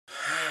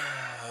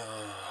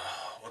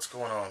What's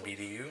going on,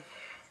 BDU?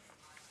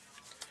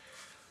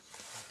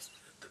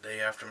 The day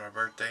after my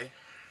birthday,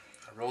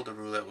 I rolled the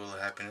roulette wheel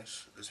of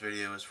happiness. This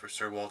video is for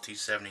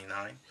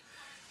Sirwalty79,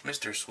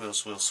 Mr.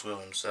 Swill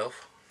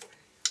himself.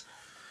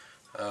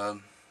 I'd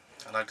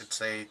like to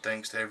say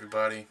thanks to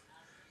everybody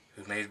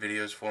who made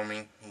videos for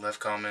me, left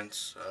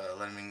comments,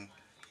 letting me,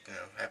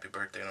 happy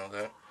birthday and all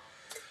that.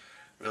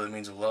 Really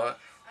means a lot.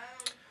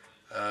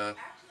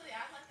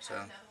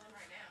 So,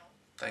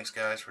 thanks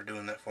guys for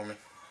doing that for me.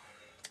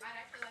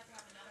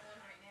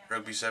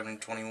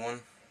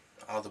 Sirwalty79,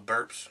 all the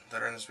burps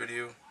that are in this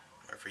video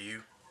are for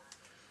you.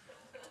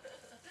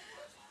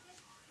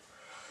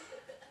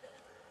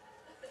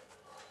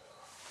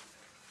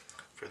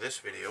 For this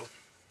video,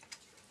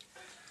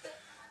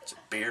 it's a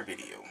beer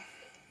video.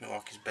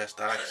 Milwaukee's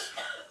best ice.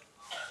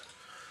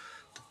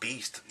 The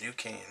Beast, new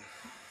can.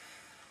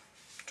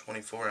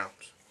 24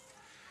 ounce.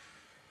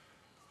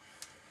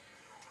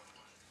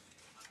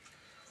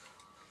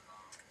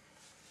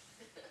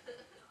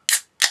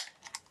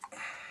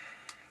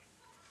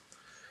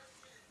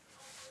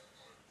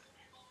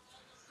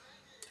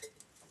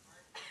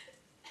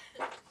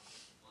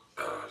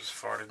 I just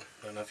farted.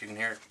 I don't know if you can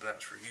hear it, but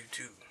that's for you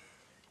too.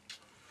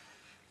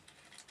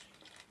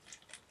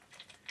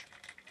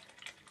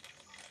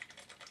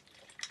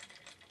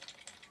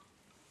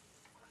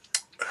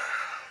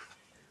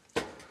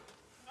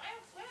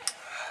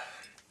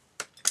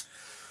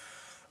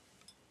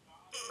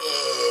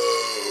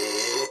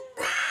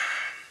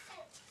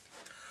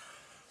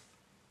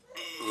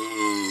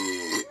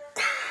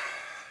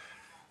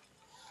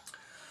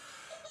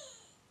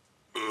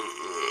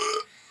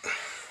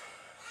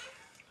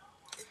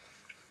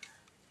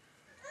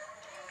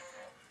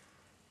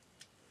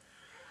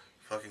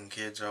 Fucking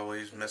kids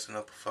always messing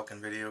up a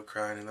fucking video,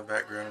 crying in the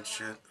background and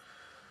shit.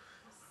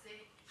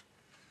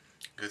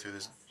 Go through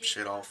this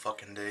shit all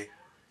fucking day.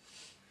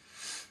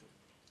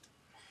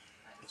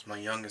 It's my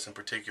youngest in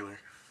particular.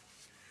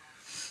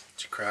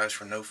 She cries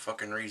for no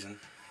fucking reason.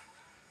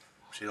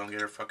 She don't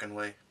get her fucking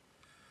way.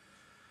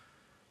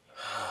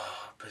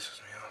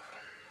 Pisses me off.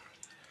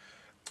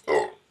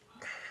 Oh.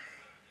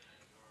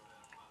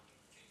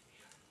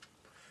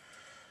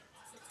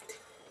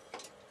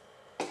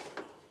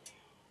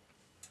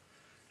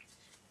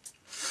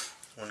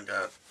 One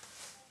got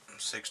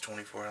 6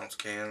 24-ounce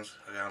cans.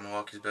 I got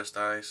Milwaukee's Best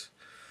Ice,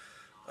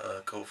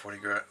 Colt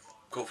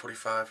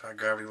 45 High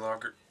Gravity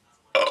Lager,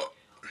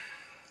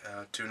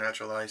 2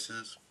 natural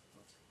ices,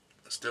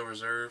 Still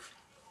Reserve,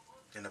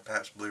 and a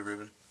Pabst Blue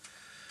Ribbon.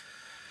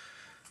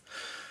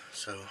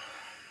 So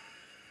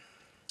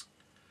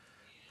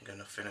I'm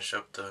gonna finish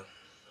up the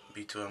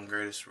B2M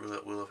Greatest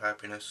Roulette Wheel of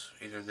Happiness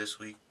either this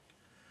week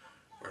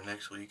or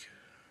next week.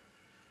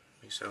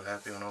 Be so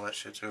happy when all that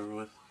shit's over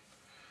with.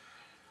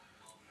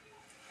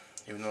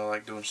 Even though I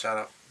like doing shout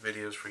out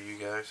videos for you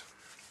guys.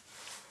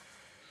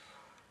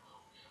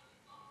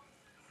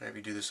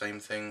 Maybe do the same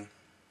thing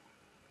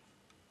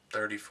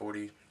 30,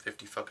 40,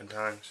 50 fucking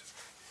times.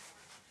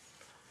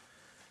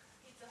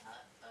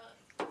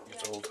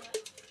 It's old.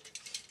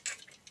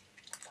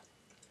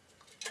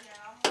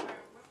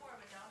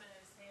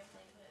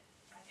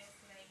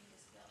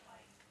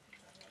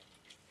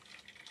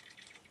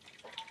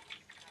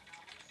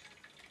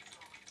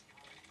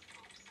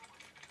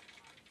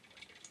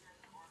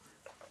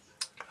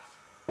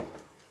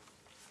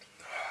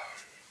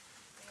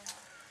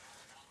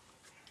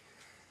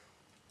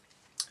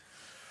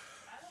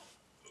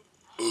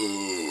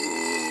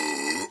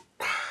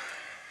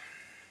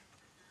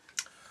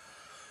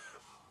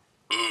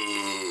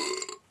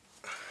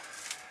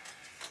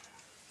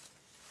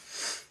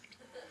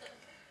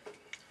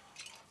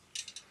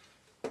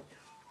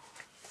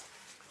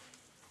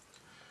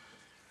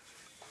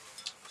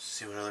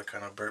 See what other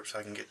kind of burps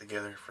I can get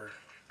together for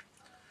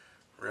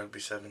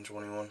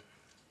Sirwalty79.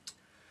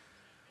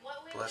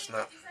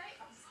 But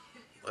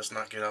let's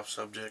not get off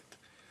subject.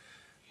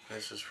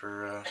 This is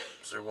for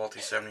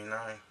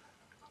Sirwalty79,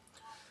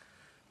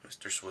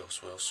 Mr.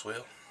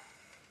 Swill.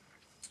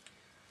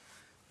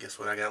 Guess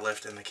what I got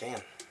left in the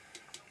can?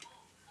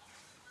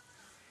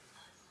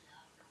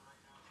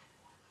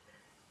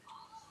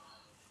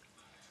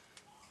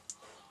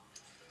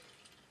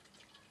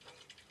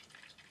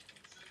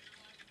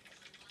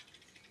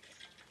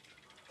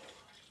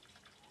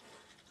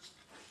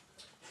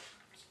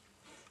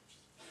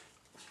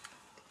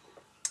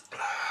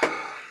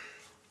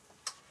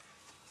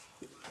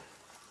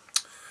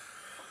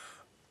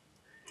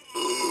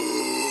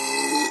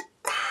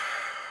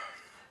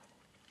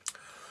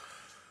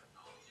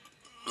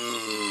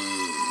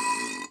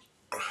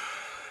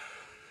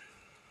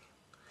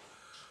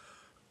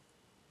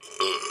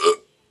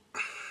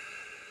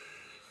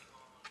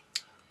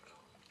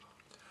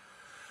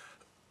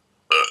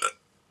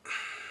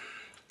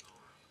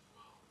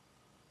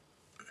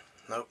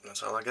 Nope,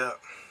 that's all I got.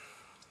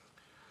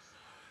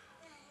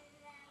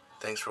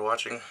 Thanks for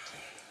watching.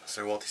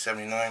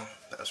 Sirwalty79,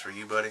 that's for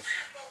you, buddy.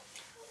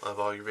 Love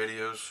all your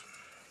videos.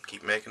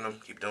 Keep making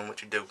them. Keep doing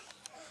what you do.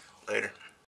 Later.